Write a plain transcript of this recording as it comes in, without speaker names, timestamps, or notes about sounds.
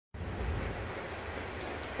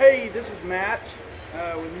Hey, this is Matt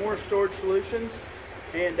with More Storage Solutions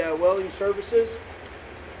and Welding Services.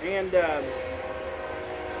 And I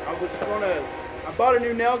bought a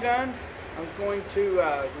new nail gun. I was going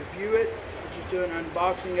to review it, just do an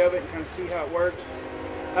unboxing of it and kind of see how it works.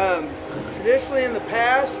 Traditionally in the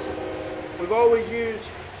past, we've always used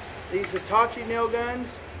these Hitachi nail guns,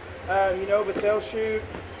 but they'll shoot,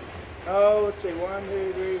 let's see, 1,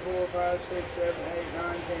 2, 3, 4, 5, 6, 7, 8,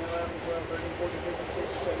 9, 10, 11, 12, 13, 14, 15, 16,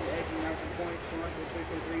 17, 18, 19, 20, 21, 22,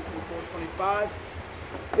 23, 24, 25.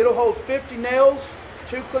 It'll hold 50 nails,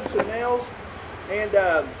 2 clips of nails, and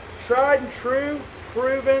tried and true,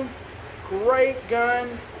 proven, great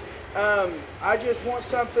gun. I just want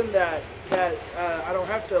something that I don't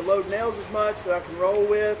have to load nails as much, that I can roll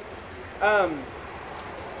with.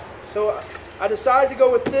 So I decided to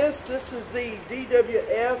go with this. This is the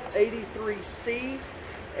DWF83C,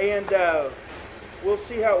 and we'll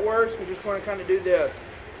see how it works. We're just going to kind of do the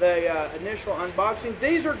initial unboxing.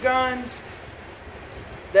 These are guns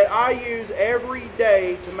that I use every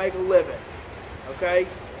day to make a living. Okay,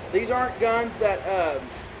 these aren't guns that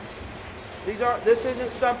this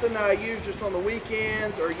isn't something that I use just on the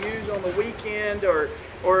weekends or use on the weekend or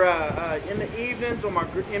in the evenings in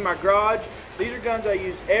my garage. These are guns I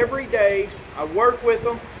use every day. I work with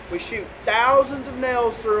them. We shoot thousands of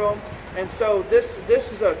nails through them, and so this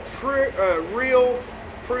is a real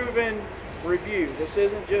proven review. This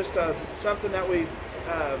isn't just something that we've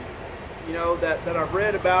that I've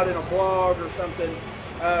read about in a blog or something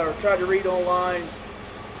or tried to read online.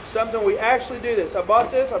 Something we actually do this. I bought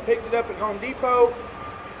this. I picked it up at Home Depot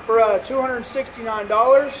for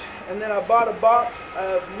 $269, and then I bought a box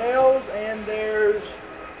of nails, and there's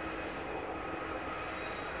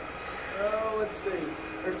let's see,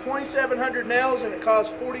 there's 2,700 nails, and it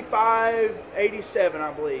costs $45.87,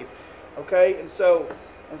 I believe. Okay, and so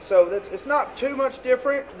it's not too much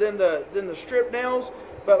different than the strip nails,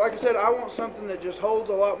 but like I said, I want something that just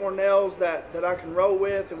holds a lot more nails that I can roll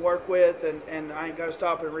with and work with, and I ain't got to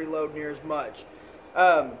stop and reload near as much.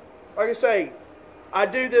 Like I say, I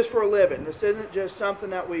do this for a living. This isn't just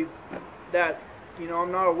something I'm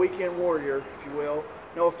not a weekend warrior, if you will.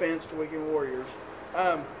 No offense to weekend warriors.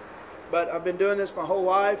 But I've been doing this my whole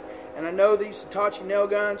life, and I know these Hitachi nail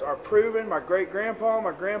guns are proven. My great-grandpa,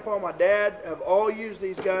 my grandpa, my dad have all used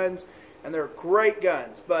these guns, and they're great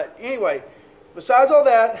guns. But anyway, besides all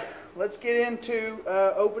that, let's get into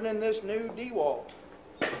opening this new Dewalt.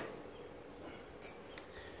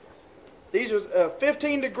 These are a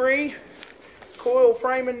 15-degree coil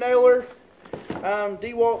frame and nailer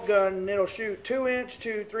Dewalt gun, and it'll shoot 2-inch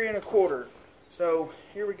to 3 1/4. So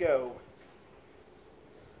here we go.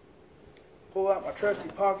 Pull out my trusty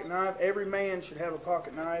pocket knife. Every man should have a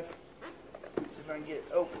pocket knife. See if I can get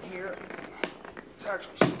it open here. It's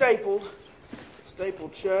actually stapled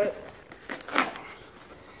shut. I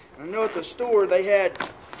know at the store they had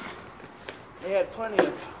plenty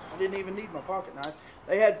of, I didn't even need my pocket knife.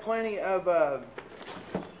 They had plenty of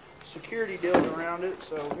security deals around it,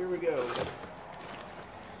 so here we go.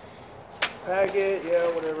 Packet, yeah,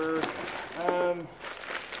 whatever.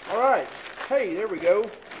 Alright, hey, there we go.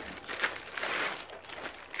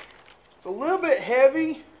 It's a little bit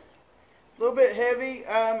heavy,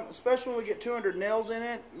 especially when we get 200 nails in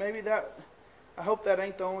it. Maybe that, I hope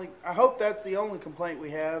that's the only complaint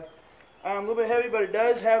we have. A little bit heavy, but it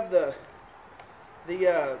does have the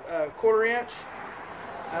 1/4-inch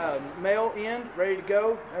male end ready to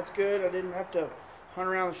go. That's good. I didn't have to hunt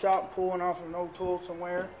around the shop and pull one off of an old tool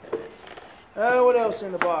somewhere. What else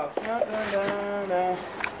in the box?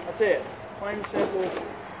 That's it. Plain and simple,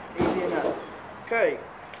 easy enough. Okay,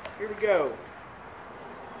 here we go.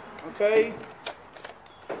 Okay,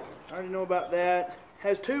 I already know about that.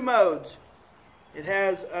 Has 2 modes. It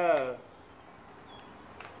has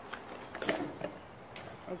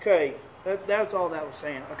okay, that's all that was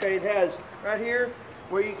saying. Okay, it has right here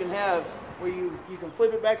where you can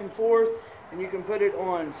flip it back and forth, and you can put it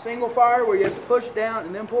on single fire where you have to push it down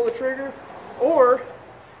and then pull the trigger, or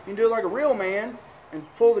you can do it like a real man and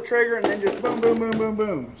pull the trigger and then just boom, boom, boom, boom,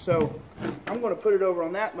 boom. So I'm going to put it over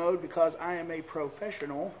on that mode because I am a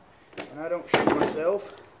professional and I don't shoot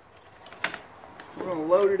myself. We're going to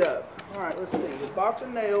load it up. Alright, let's see. The box of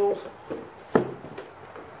nails.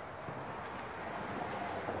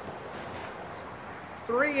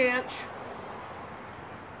 Three inch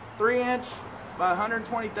by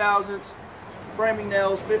 120 thousandths framing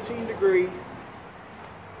nails, 15 degree. I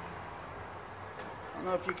don't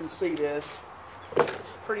know if you can see this.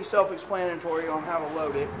 Pretty self-explanatory on how to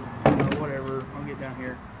load it. Whatever, I'll get down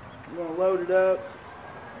here. I'm going to load it up.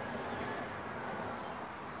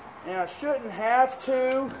 And I shouldn't have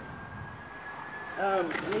to I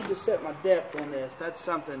need to set my depth on this. That's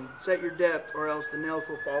something. Set your depth or else the nails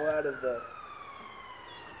will fall out of the...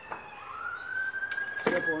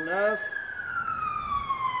 Simple enough.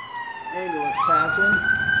 Ambulance passing.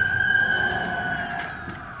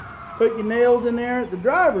 Put your nails in there. The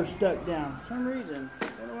driver's stuck down for some reason. I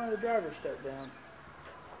don't know why the driver's stuck down.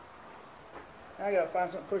 Now I gotta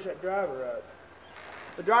find something to push that driver up.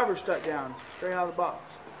 The driver's stuck down, straight out of the box.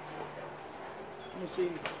 Let me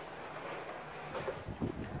see.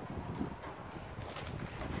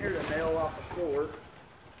 Here's a nail off the floor.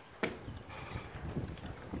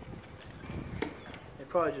 It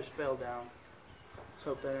probably just fell down. Let's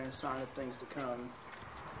hope that ain't a sign of things to come.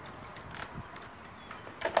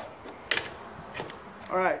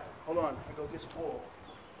 Alright, hold on. I'll go get some oil.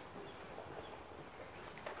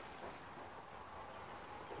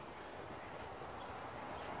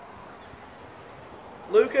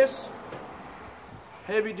 Lucas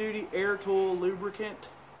Heavy Duty Air Tool Lubricant.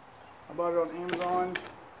 I bought it on Amazon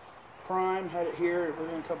Prime. Had it here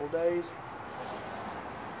within a couple days.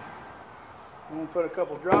 I'm going to put a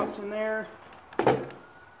couple drops in there.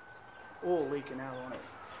 Oil leaking out on it.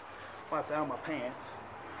 Wipe that on my pants.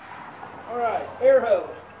 Alright, air hose.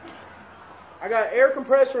 I got air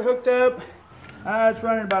compressor hooked up. It's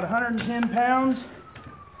running about 110 pounds.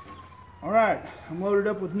 Alright, I'm loaded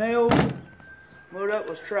up with nails. Load up,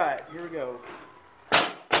 let's try it. Here we go.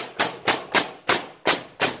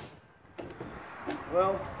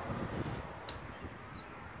 Well,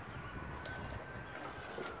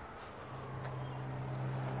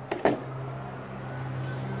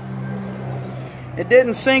 it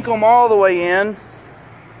didn't sink them all the way in.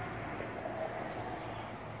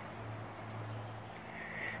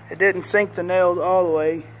 It didn't sink the nails all the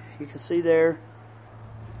way. You can see there.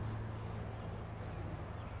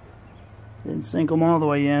 Didn't sink them all the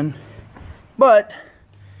way in. But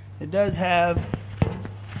it does have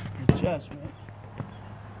adjustment.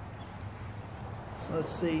 So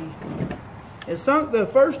let's see. It sunk the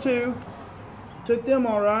first two. Took them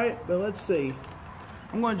all right, but let's see.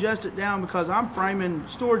 I'm going to adjust it down because I'm framing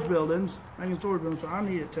storage buildings, making storage buildings, so I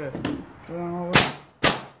need it to go down all the way.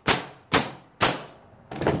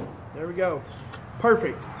 There we go.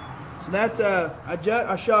 Perfect. So that's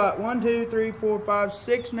I shot 1, 2, 3, 4, 5,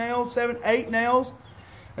 6 nails, 7, 8 nails.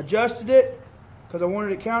 Adjusted it because I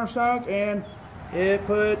wanted it countersunk, and it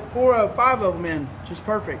put 5 of them in, which is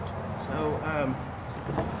perfect. So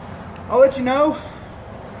I'll let you know.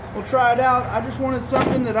 We'll try it out. I just wanted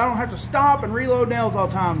something that I don't have to stop and reload nails all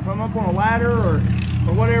the time. If I'm up on a ladder or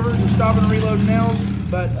whatever, just stopping and reloading nails.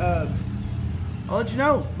 But I'll let you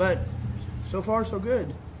know. But so far, so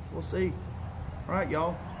good. We'll see. All right,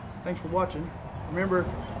 y'all. Thanks for watching. Remember,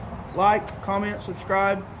 like, comment,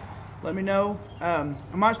 subscribe. Let me know. I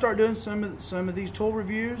might start doing some of these tool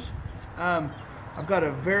reviews. I've got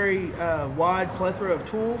a very wide plethora of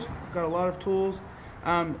tools. I've got a lot of tools,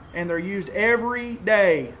 and they're used every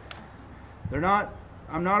day.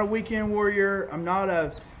 I'm not a weekend warrior. I'm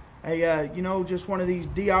not you know, just one of these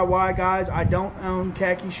DIY guys. I don't own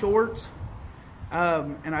khaki shorts,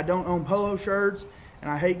 and I don't own polo shirts,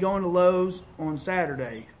 and I hate going to Lowe's on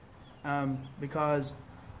Saturday because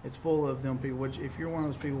it's full of them people. Which, if you're one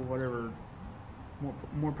of those people, whatever,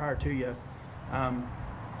 more power to you.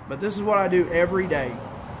 But this is what I do every day.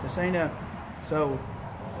 This ain't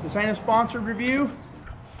a sponsored review,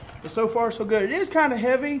 but so far so good. It is kind of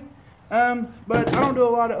heavy, but I don't do a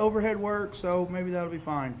lot of overhead work, so maybe that'll be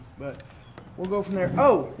fine. But we'll go from there.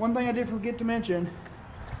 Oh, one thing I did forget to mention,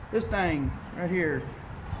 this thing right here.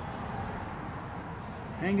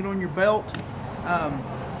 Hang it on your belt.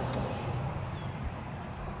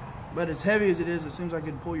 But as heavy as it is, it seems like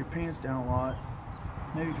it'd pull your pants down a lot.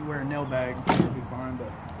 Maybe if you wear a nail bag, it'll be fine. But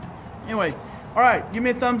anyway, all right, give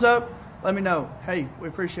me a thumbs up. Let me know. Hey, we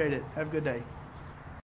appreciate it. Have a good day.